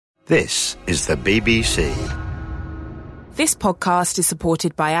This is the BBC. This podcast is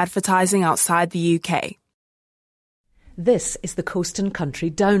supported by advertising outside the UK. This is the Coast and Country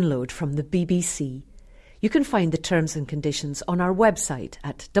download from the BBC. You can find the terms and conditions on our website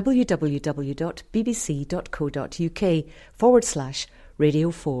at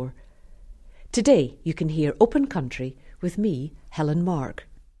www.bbc.co.uk/Radio 4. Today you can hear Open Country with me, Helen Mark.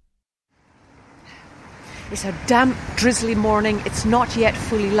 It's a damp, drizzly morning. It's not yet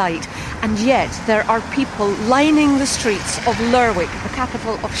fully light, and yet there are people lining the streets of Lerwick, the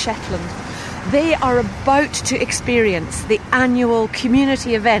capital of Shetland. They are about to experience the annual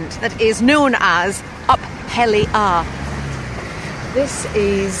community event that is known as Up Helly Aa. This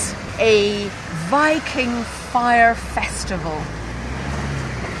is a Viking fire festival.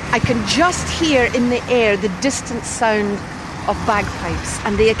 I can just hear in the air the distant sound of bagpipes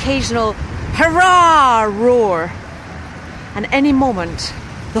and the occasional hurrah roar. And any moment,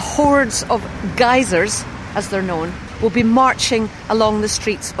 the hordes of geysers, as they're known, will be marching along the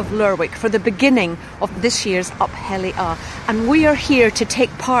streets of Lerwick for the beginning of this year's Up Helly Aa. And we are here to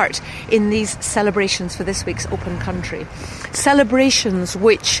take part in these celebrations for this week's Open Country. Celebrations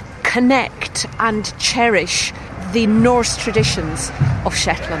which connect and cherish the Norse traditions of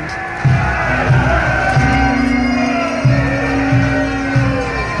Shetland.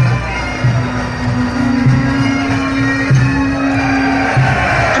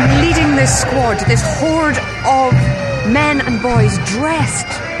 This squad, this horde of men and boys dressed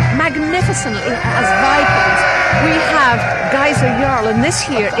magnificently as Vikings. We have Geyser Jarl, and this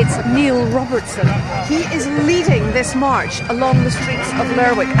year it's Neil Robertson. He is leading this march along the streets of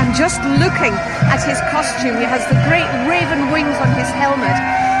Lerwick, and just looking at his costume, he has the great raven wings on his helmet,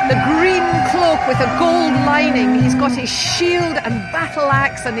 the green cloak with a gold lining. He's got his shield and battle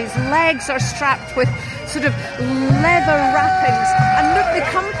axe, and his legs are strapped with sort of leather wrappings. And look, they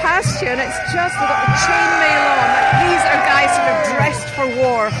come past you, and it's just, they've got the chainmail on. These are guys sort of dressed for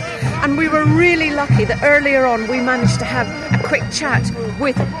war. And we were really lucky that earlier on we managed to have a quick chat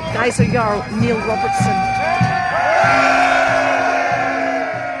with Geyser Jarl Neil Robertson.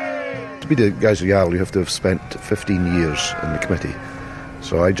 To be the Geyser Jarl, you have to have spent 15 years in the committee.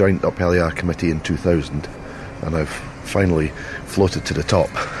 So I joined Up Helly Aa committee in 2000, and I've finally floated to the top.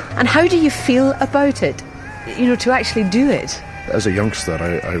 And how do you feel about it, you know, to actually do it? As a youngster,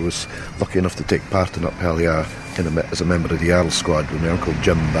 I was lucky enough to take part in Up Helly Aa as a member of the Jarl squad with my Uncle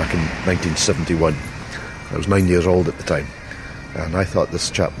Jim back in 1971. I was 9 years old at the time, and I thought this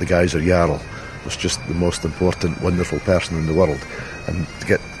chap, the Geyser Jarl, was just the most important, wonderful person in the world. And to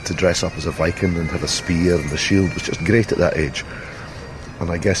get to dress up as a Viking and have a spear and a shield was just great at that age. And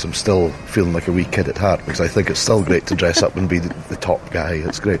I guess I'm still feeling like a wee kid at heart, because I think it's still great to dress up and be the top guy.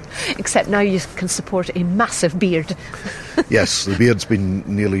 It's great. Except now you can support a massive beard. Yes, the beard's been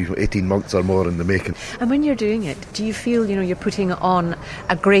nearly 18 months or more in the making. And when you're doing it, do you feel, you know, you're putting on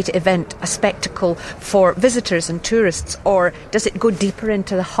a great event, a spectacle for visitors and tourists, or does it go deeper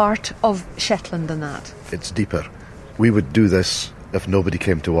into the heart of Shetland than that? It's deeper. We would do this if nobody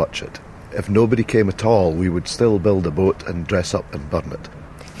came to watch it. If nobody came at all, we would still build a boat and dress up and burn it.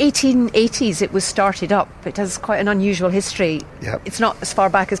 1880s it was started up. It has quite an unusual history. Yep. It's not as far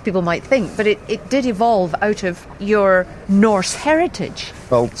back as people might think, but it did evolve out of your Norse heritage.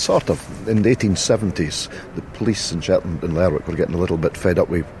 Well, sort of. In the 1870s, the police in Shetland and Lerwick were getting a little bit fed up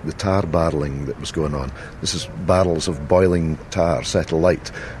with the tar barrelling that was going on. This is barrels of boiling tar set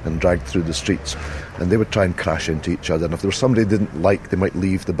alight and dragged through the streets. And they would try and crash into each other. And if there was somebody they didn't like, they might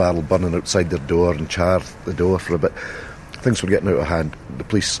leave the barrel burning outside their door and char the door for a bit. Things were getting out of hand. The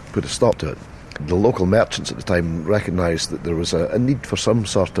police put a stop to it. The local merchants at the time recognised that there was a need for some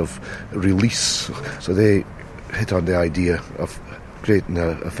sort of release. So they hit on the idea of creating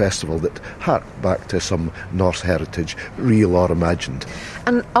a festival that harked back to some Norse heritage, real or imagined.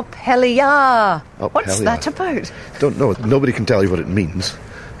 And Up Helly Aa. What's that about? Don't know. Nobody can tell you what it means.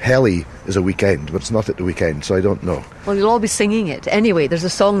 Helly is a weekend, but it's not at the weekend, so I don't know. Well, you'll all be singing it. Anyway, there's a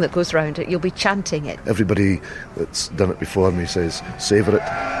song that goes round it. You'll be chanting it. Everybody that's done it before me says, savour it.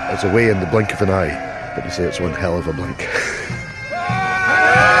 It's away in the blink of an eye. But they say it's one hell of a blink.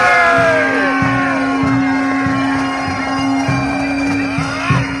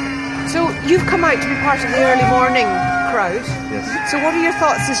 So you've come out to be part of the early morning crowd. Yes. So what are your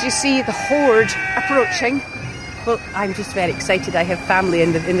thoughts as you see the horde approaching? Well, I'm just very excited. I have family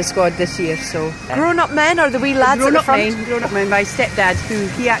in the squad this year, so... Grown-up men or the wee lads at the front? Grown-up men. My stepdad,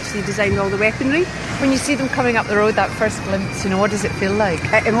 he actually designed all the weaponry. When you see them coming up the road, that first glimpse, you know, what does it feel like?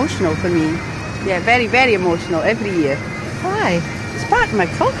 Emotional for me. Yeah, very, very emotional every year. Why? It's part of my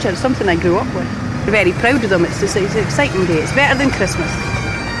culture. It's something I grew up with. We're very proud of them. It's an exciting day. It's better than Christmas.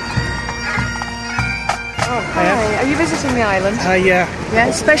 Hi. Are you visiting the island? Yeah. Yeah,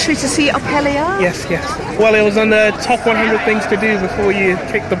 especially to see Up Helly Aa? Yes. Well, it was on the top 100 things to do before you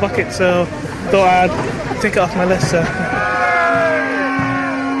kick the bucket, so thought I'd tick it off my list. So.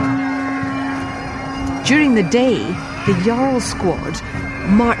 During the day, the Jarl squad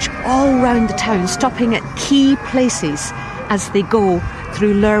march all round the town, stopping at key places as they go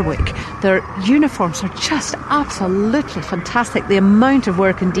through Lerwick. Their uniforms are just absolutely fantastic, the amount of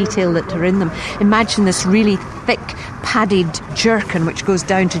work and detail that are in them. Imagine this really thick padded jerkin which goes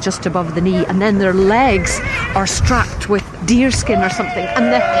down to just above the knee, and then their legs are strapped with deerskin or something,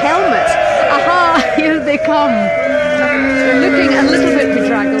 and the helmets, aha, here they come. They're looking a little bit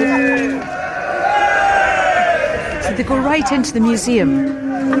bedraggled. So they go right into the museum,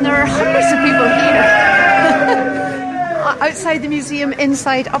 and there are hundreds of people here. Outside the museum,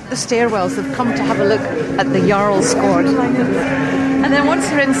 inside, up the stairwells, they've come to have a look at the Jarl squad. And then once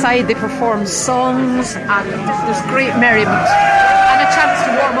they're inside, they perform songs, and there's great merriment and a chance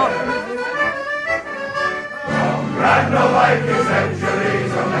to warm up. The Viking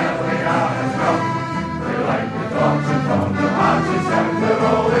centuries of America has come. They light the torches from the marches and the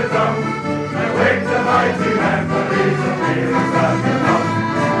rolling drum. They wake the mighty memories of heroes that have come.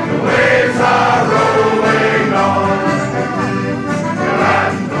 The waves are rolling on.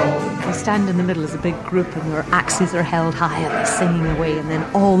 They stand in the middle as a big group, and their axes are held high and they're singing away, and then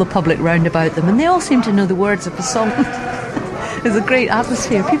all the public round about them, and they all seem to know the words of the song. There's a great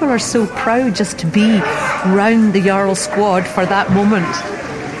atmosphere. People are so proud just to be round the Jarl squad for that moment,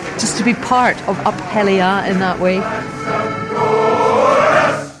 just to be part of Up Helly Aa in that way.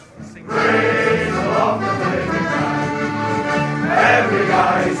 Every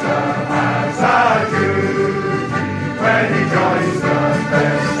geyser has a duty when he joins the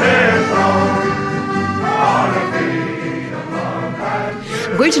festive throng on a field of love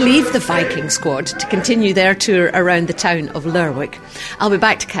and... I'm going to leave the Viking squad to continue their tour around the town of Lerwick. I'll be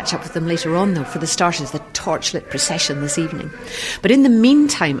back to catch up with them later on, though, for the start of the torchlit procession this evening. But in the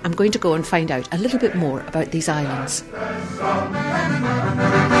meantime, I'm going to go and find out a little bit more about these islands.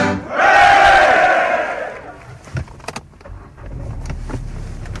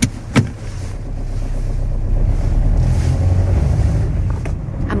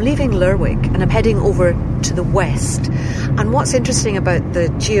 I'm leaving Lerwick and I'm heading over to the west. And what's interesting about the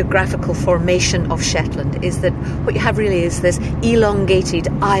geographical formation of Shetland is that what you have really is this elongated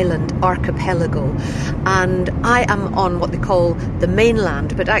island archipelago. And I am on what they call the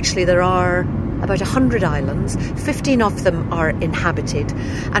mainland, but actually there are about 100 islands. 15 of them are inhabited.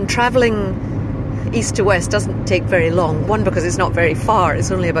 And travelling east to west doesn't take very long. One, because it's not very far,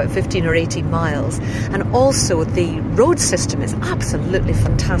 it's only about 15 or 18 miles. And also the road system is absolutely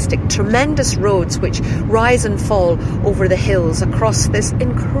fantastic. Tremendous roads which rise and fall over the hills across this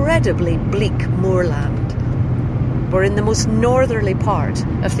incredibly bleak moorland. We're in the most northerly part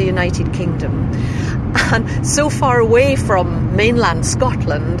of the United Kingdom, and so far away from mainland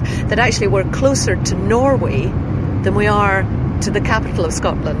Scotland that actually we're closer to Norway than we are to the capital of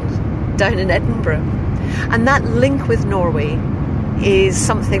Scotland, down in Edinburgh. And that link with Norway is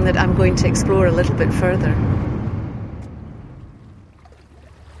something that I'm going to explore a little bit further.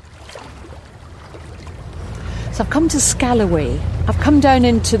 So I've come to Scalloway. I've come down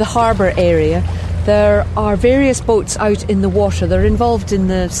into the harbour area. There are various boats out in the water. They're involved in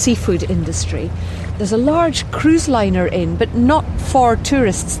the seafood industry. There's a large cruise liner in, but not for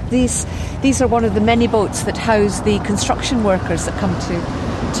tourists. These are one of the many boats that house the construction workers that come to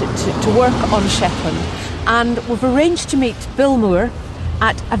work on Shetland. And we've arranged to meet Bill Moore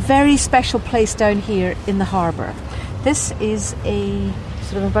at a very special place down here in the harbour. This is a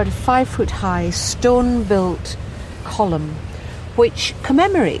sort of about a 5-foot high stone-built column which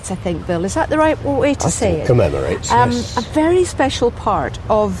commemorates, I think, Bill, is that the right way to say it? Commemorates, yes. A very special part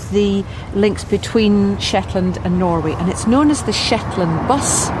of the links between Shetland and Norway, and it's known as the Shetland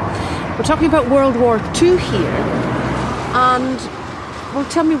Bus. We're talking about World War II here, and, well,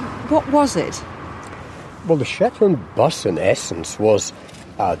 tell me, what was it? Well, the Shetland Bus, in essence, was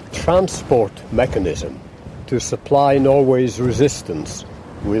a transport mechanism to supply Norway's resistance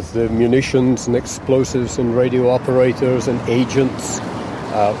with the munitions and explosives and radio operators and agents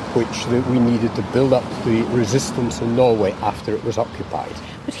which we needed to build up the resistance in Norway after it was occupied.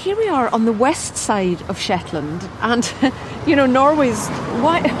 But here we are on the west side of Shetland, and, you know, Norway's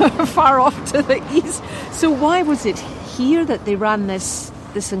far off to the east. So why was it here that they ran this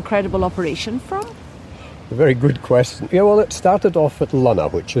incredible operation from? A very good question. Yeah, well, it started off at Lunna,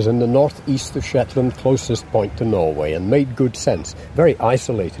 which is in the northeast of Shetland, closest point to Norway, and made good sense. Very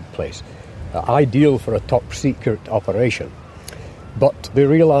isolated place, ideal for a top-secret operation. But they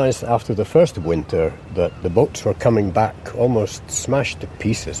realised after the first winter that the boats were coming back almost smashed to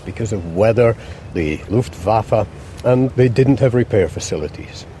pieces because of weather, the Luftwaffe, and they didn't have repair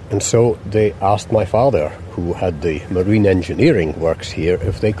facilities. And so they asked my father, who had the marine engineering works here,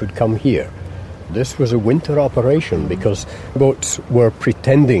 if they could come here. This was a winter operation because boats were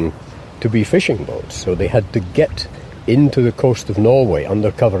pretending to be fishing boats, so they had to get into the coast of Norway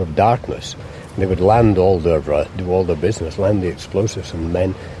under cover of darkness. They would land do all their business, land the explosives and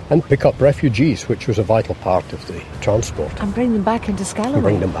men, and pick up refugees, which was a vital part of the transport. And bring them back into Scalloway? And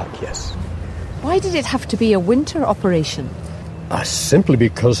bring them back, yes. Why did it have to be a winter operation? Simply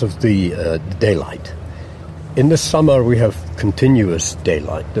because of the daylight. In the summer we have continuous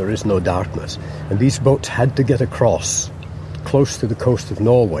daylight, there is no darkness, and these boats had to get across close to the coast of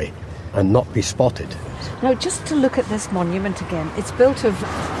Norway and not be spotted. Now, just to look at this monument again, it's built of,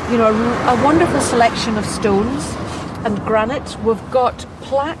 a wonderful selection of stones and granite. We've got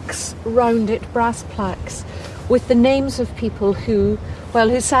plaques round it, brass plaques, with the names of people who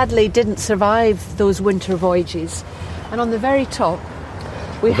sadly didn't survive those winter voyages. And on the very top,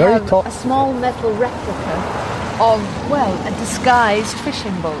 we have a small metal replica of, a disguised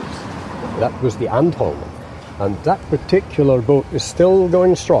fishing boat. That was the Andholm, and that particular boat is still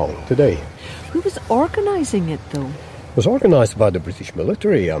going strong today. Who was organising it, though? It was organised by the British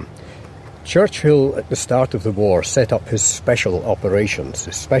military. Churchill, at the start of the war, set up his special operations,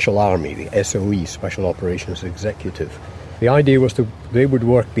 his special army, the SOE, Special Operations Executive. The idea was they would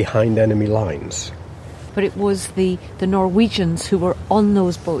work behind enemy lines. But it was the Norwegians who were on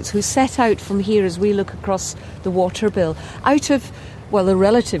those boats, who set out from here as we look across the waterbill, out of, the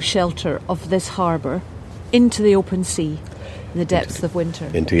relative shelter of this harbour, into the open sea. In the depths of winter.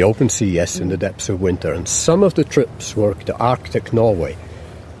 Into the open sea, yes, in the depths of winter. And some of the trips were to Arctic Norway.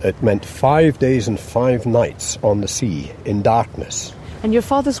 It meant 5 days and 5 nights on the sea in darkness. And your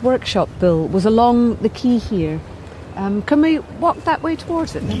father's workshop, Bill, was along the quay here. Can we walk that way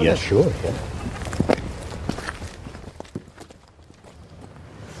towards it? Yes, sure, yeah.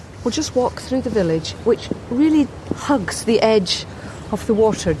 We'll just walk through the village, which really hugs the edge of the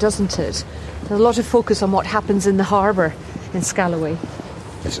water, doesn't it? There's a lot of focus on what happens in the harbour in Scalloway.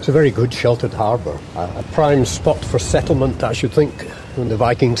 It's a very good sheltered harbour, a prime spot for settlement, I should think, when the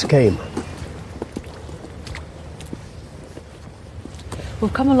Vikings came.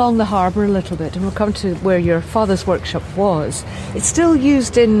 We'll come along the harbour a little bit and we'll come to where your father's workshop was. It's still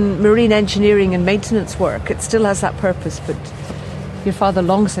used in marine engineering and maintenance work. It still has that purpose, but your father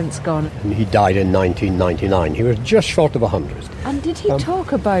long since gone. And he died in 1999. He was just short of 100. And did he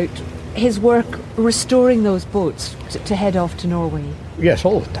talk about his work restoring those boats to head off to Norway? Yes,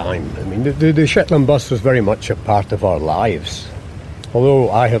 all the time. I mean, the Shetland Bus was very much a part of our lives.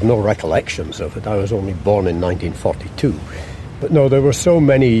 Although I have no recollections of it. I was only born in 1942. But no, there were so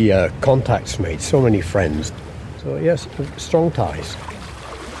many contacts made, so many friends. So yes, strong ties.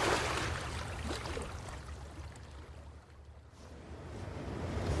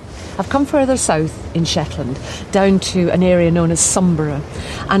 I've come further south in Shetland, down to an area known as Sumborough,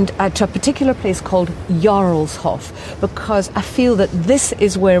 and to a particular place called Jarlshof, because I feel that this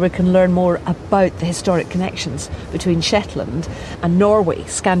is where we can learn more about the historic connections between Shetland and Norway,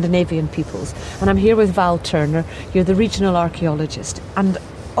 Scandinavian peoples. And I'm here with Val Turner. You're the regional archaeologist. And,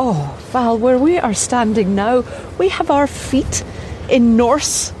 Val, where we are standing now, we have our feet in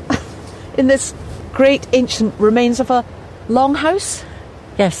Norse, in this great ancient remains of a longhouse.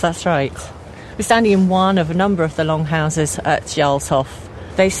 Yes, that's right. We're standing in one of a number of the longhouses at Jarlshof.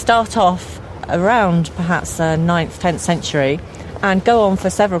 They start off around perhaps the 9th, 10th century and go on for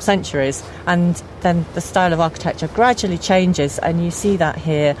several centuries, and then the style of architecture gradually changes, and you see that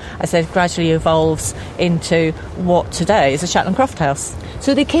here as it gradually evolves into what today is a Shetland Croft House.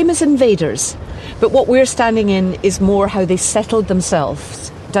 So they came as invaders, but what we're standing in is more how they settled themselves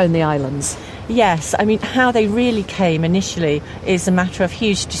down the islands. Yes, I mean, how they really came initially is a matter of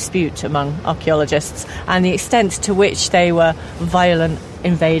huge dispute among archaeologists, and the extent to which they were violent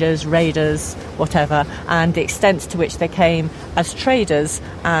invaders, raiders, whatever, and the extent to which they came as traders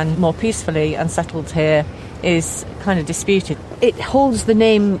and more peacefully and settled here is kind of disputed. It holds the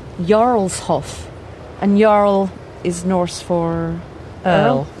name Jarlshof, and Jarl is Norse for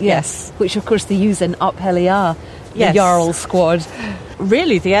Earl. Yes. Which of course they use in Up Helly Aa, the Jarl squad.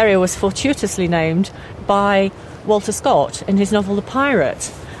 Really, the area was fortuitously named by Walter Scott in his novel The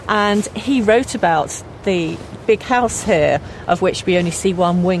Pirate, and he wrote about the big house here, of which we only see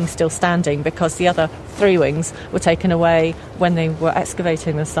one wing still standing because the other 3 wings were taken away when they were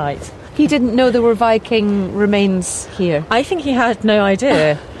excavating the site. He didn't know there were Viking remains here. I think he had no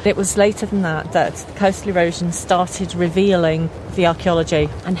idea. It was later than that the coastal erosion started revealing the archaeology.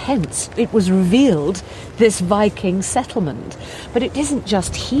 And hence it was revealed this Viking settlement. But it isn't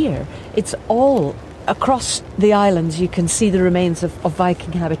just here, it's all across the islands. You can see the remains of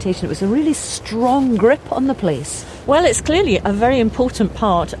Viking habitation. It was a really strong grip on the place. Well, it's clearly a very important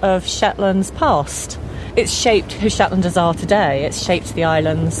part of Shetland's past. It's shaped who Shetlanders are today. It's shaped the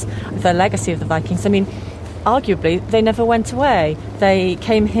islands, the legacy of the Vikings. I mean, arguably, they never went away. They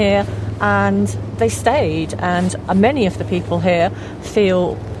came here and they stayed. And many of the people here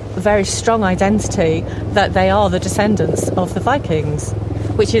feel a very strong identity that they are the descendants of the Vikings,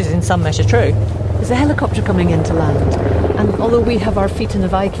 which is in some measure true. There's a helicopter coming into land, and although we have our feet in the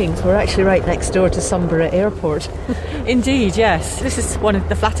Vikings, we're actually right next door to Sunborough Airport. Indeed, yes. This is one of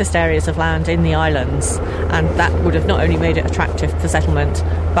the flattest areas of land in the islands, and that would have not only made it attractive for settlement,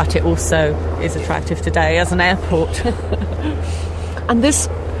 but it also is attractive today as an airport. And this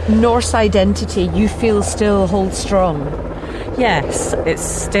Norse identity you feel still holds strong? Yes, it's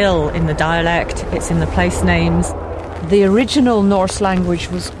still in the dialect, it's in the place names. The original Norse language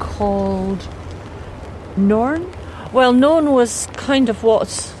was called Norn? Well, Norn was kind of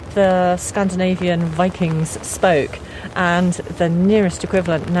what the Scandinavian Vikings spoke, and the nearest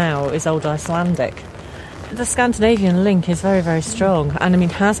equivalent now is Old Icelandic. The Scandinavian link is very, very strong, and I mean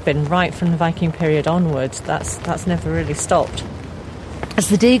has been right from the Viking period onwards. That's never really stopped. As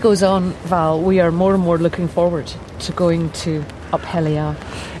the day goes on, Val, we are more and more looking forward to going to Up Helly Aa.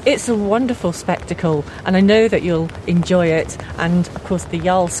 It's a wonderful spectacle, and I know that you'll enjoy it. And of course the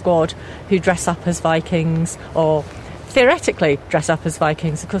Jarl squad, who dress up as Vikings, or theoretically dress up as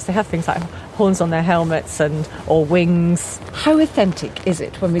Vikings. Of course they have things like horns on their helmets or wings. How authentic is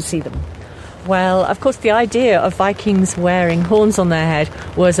it when we see them? Well, of course the idea of Vikings wearing horns on their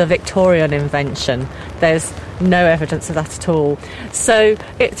head was a Victorian invention. There's no evidence of that at all. So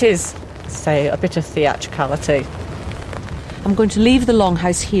it is, say, a bit of theatricality. I'm going to leave the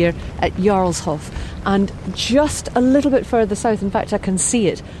longhouse here at Jarlshof, and just a little bit further south, in fact I can see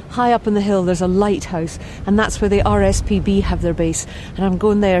it, high up on the hill there's a lighthouse, and that's where the RSPB have their base, and I'm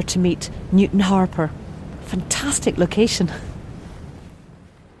going there to meet Newton Harper. Fantastic location.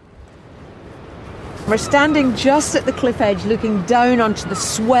 We're standing just at the cliff edge looking down onto the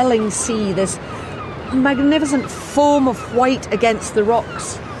swelling sea, this magnificent foam of white against the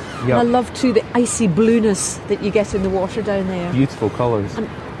rocks. Yep. I love too the icy blueness that you get in the water down there. Beautiful colours. And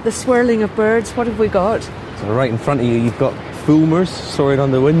the swirling of birds. What have we got? So right in front of you, you've got fulmars soaring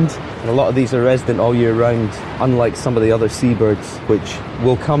on the wind. And a lot of these are resident all year round, unlike some of the other seabirds, which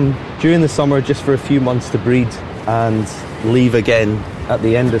will come during the summer just for a few months to breed and leave again at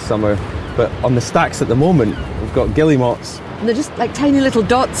the end of summer. But on the stacks at the moment, we've got guillemots. And they're just like tiny little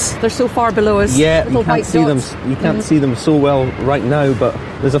dots. They're so far below us. Yeah, little you can't see dots. them. You can't see them so well right now, but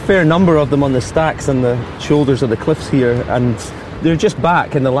there's a fair number of them on the stacks and the shoulders of the cliffs here, and they're just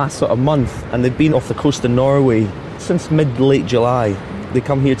back in the last sort of month, and they've been off the coast of Norway since mid-late July. They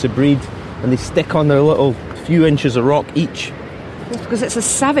come here to breed, and they stick on their little few inches of rock each. Yes, because it's a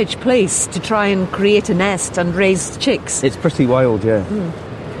savage place to try and create a nest and raise chicks. It's pretty wild, yeah.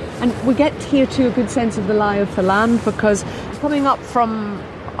 And we get here to a good sense of the lie of the land, because coming up from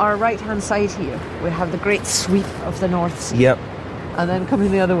our right-hand side here, we have the great sweep of the North Sea. Yep. And then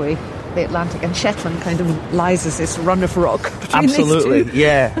coming the other way, the Atlantic, and Shetland kind of lies as this run of rock between Absolutely, these two.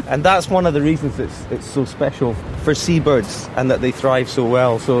 yeah. And that's one of the reasons it's so special for seabirds and that they thrive so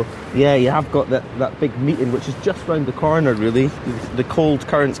well. So, yeah, you have got that big meeting, which is just round the corner, really. The cold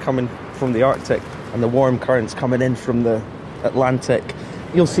currents coming from the Arctic and the warm currents coming in from the Atlantic.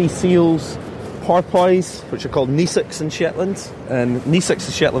 You'll see seals, porpoise, which are called neesiks in Shetland. And neesiks is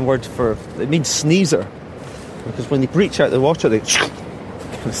a Shetland word it means sneezer. Because when they breach out the water, it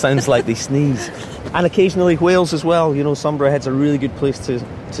sounds like they sneeze. And occasionally whales as well. You know, Sunborough Head's a really good place to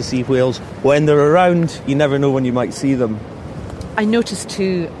see whales. When they're around, you never know when you might see them. I noticed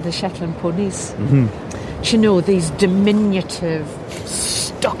too the Shetland ponies. Do you know, these diminutive,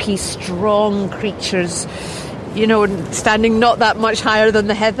 stocky, strong creatures, you know, standing not that much higher than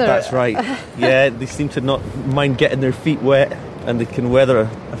the heather. That's right. Yeah, they seem to not mind getting their feet wet, and they can weather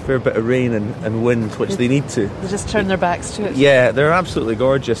a fair bit of rain and wind, which they need to. They just turn their backs to it. Yeah, they're absolutely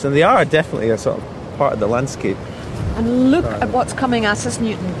gorgeous, and they are definitely a sort of part of the landscape. And look at what's coming at us,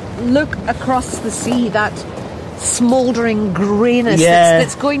 Newton. Look across the sea, that smouldering greyness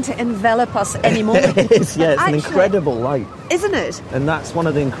that's going to envelop us any moment. It is, yeah, it's an incredible light. Isn't it? And that's one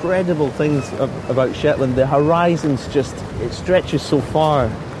of the incredible things about Shetland. The horizon's just, it stretches so far.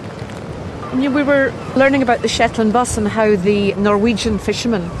 We were learning about the Shetland Bus and how the Norwegian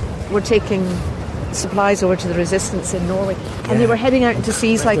fishermen were taking supplies over to the resistance in Norway. Yeah. And they were heading out into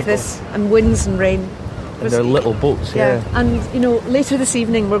seas like this, and winds and rain. And their little boats, yeah. And, later this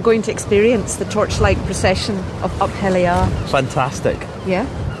evening we're going to experience the torchlight procession of Up Helly Aa. Fantastic. Yeah.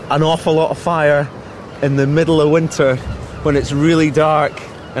 An awful lot of fire in the middle of winter when it's really dark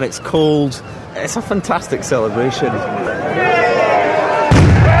and it's cold. It's a fantastic celebration.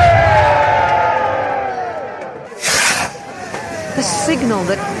 The signal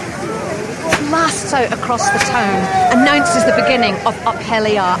that blasts out across the town announces the beginning of Up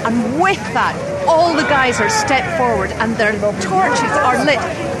Helly Aa, and with that all the geysers step forward and their torches are lit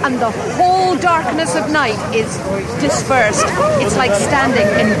and the whole darkness of night is dispersed. It's like standing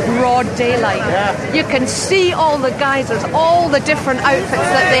in broad daylight. You can see all the geysers, all the different outfits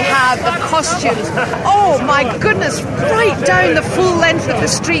that they have, the costumes. Oh my goodness, right down the full length of the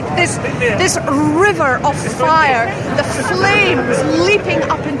street, this river of fire, the flames leaping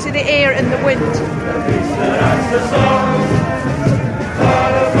up into the air in the wind.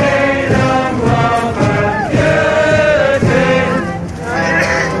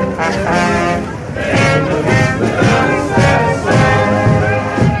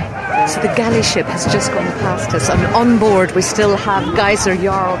 So the galley ship has just gone past us, and on board we still have Geyser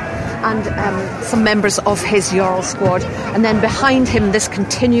Jarl and some members of his Jarl squad, and then behind him this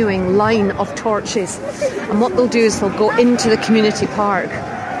continuing line of torches. And what they'll do is they'll go into the community park,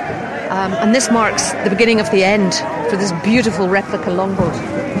 and this marks the beginning of the end for this beautiful replica longboat.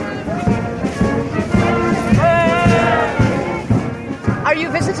 Are you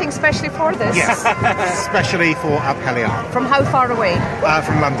visiting specially for this? Yes, especially for Up Helly Aa. From how far away?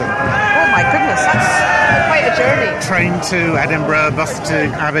 From London. Oh my goodness, that's quite a journey. Train to Edinburgh, bus to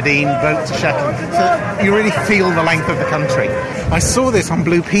Aberdeen, boat to Shetland. So you really feel the length of the country. I saw this on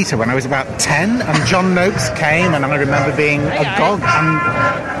Blue Peter when I was about 10, and John Noakes came, and I remember being agog. And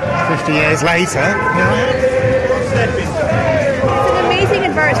 50 years later, It's an amazing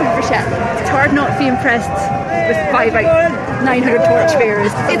advertisement for Shetland. It's hard not to be impressed with by about 900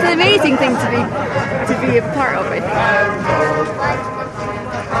 torchbearers. It's an amazing thing to be a part of, I think.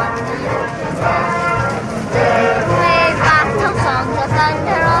 Play battle songs of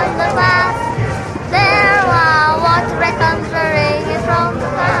thunder on the glass. There are water red thunder ringing from the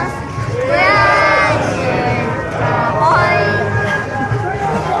past.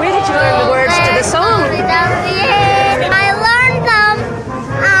 Where did you learn the words to the song? I learned them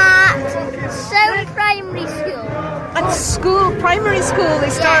at South Primary School. At school, primary school, they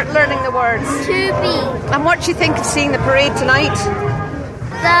start learning the words. To be. And what do you think of seeing the parade tonight?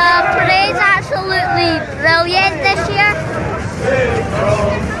 The parade's absolutely brilliant this year.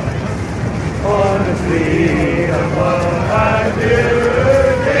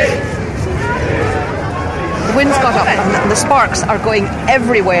 The wind's got up and the sparks are going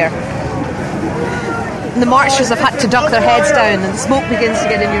everywhere. And the marchers have had to duck their heads down and the smoke begins to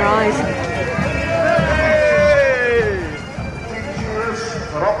get in your eyes.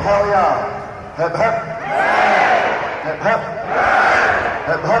 Up Helly Aa. Hip hip. Hip hip.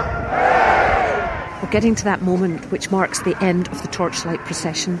 Hip hip. We're getting to that moment which marks the end of the torchlight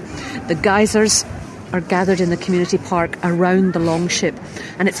procession. The geysers are gathered in the community park around the longship,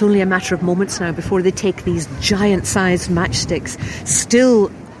 and it's only a matter of moments now before they take these giant-sized matchsticks,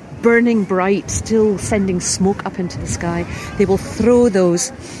 still burning bright, still sending smoke up into the sky. They will throw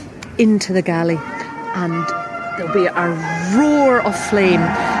those into the galley, and there'll be a roar of flame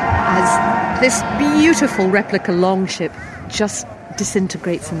as this beautiful replica longship just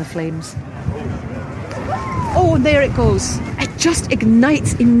disintegrates in the flames. Oh, and there it goes. It just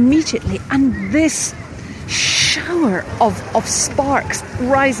ignites immediately, and this shower of sparks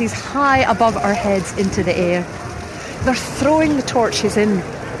rises high above our heads into the air. They're throwing the torches in.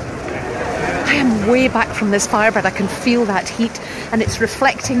 I am way back from this fire, but I can feel that heat, and it's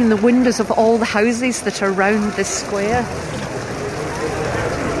reflecting in the windows of all the houses that are around this square.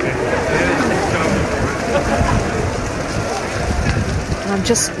 I'm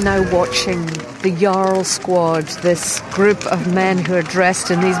just now watching the Jarl squad, this group of men who are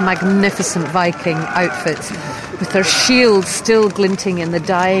dressed in these magnificent Viking outfits, with their shields still glinting in the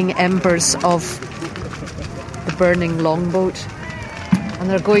dying embers of the burning longboat. And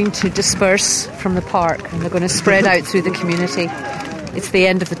they're going to disperse from the park, and they're going to spread out through the community. It's the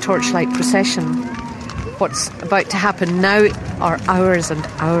end of the torchlight procession. What's about to happen now are hours and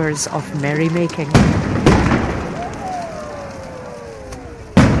hours of merrymaking.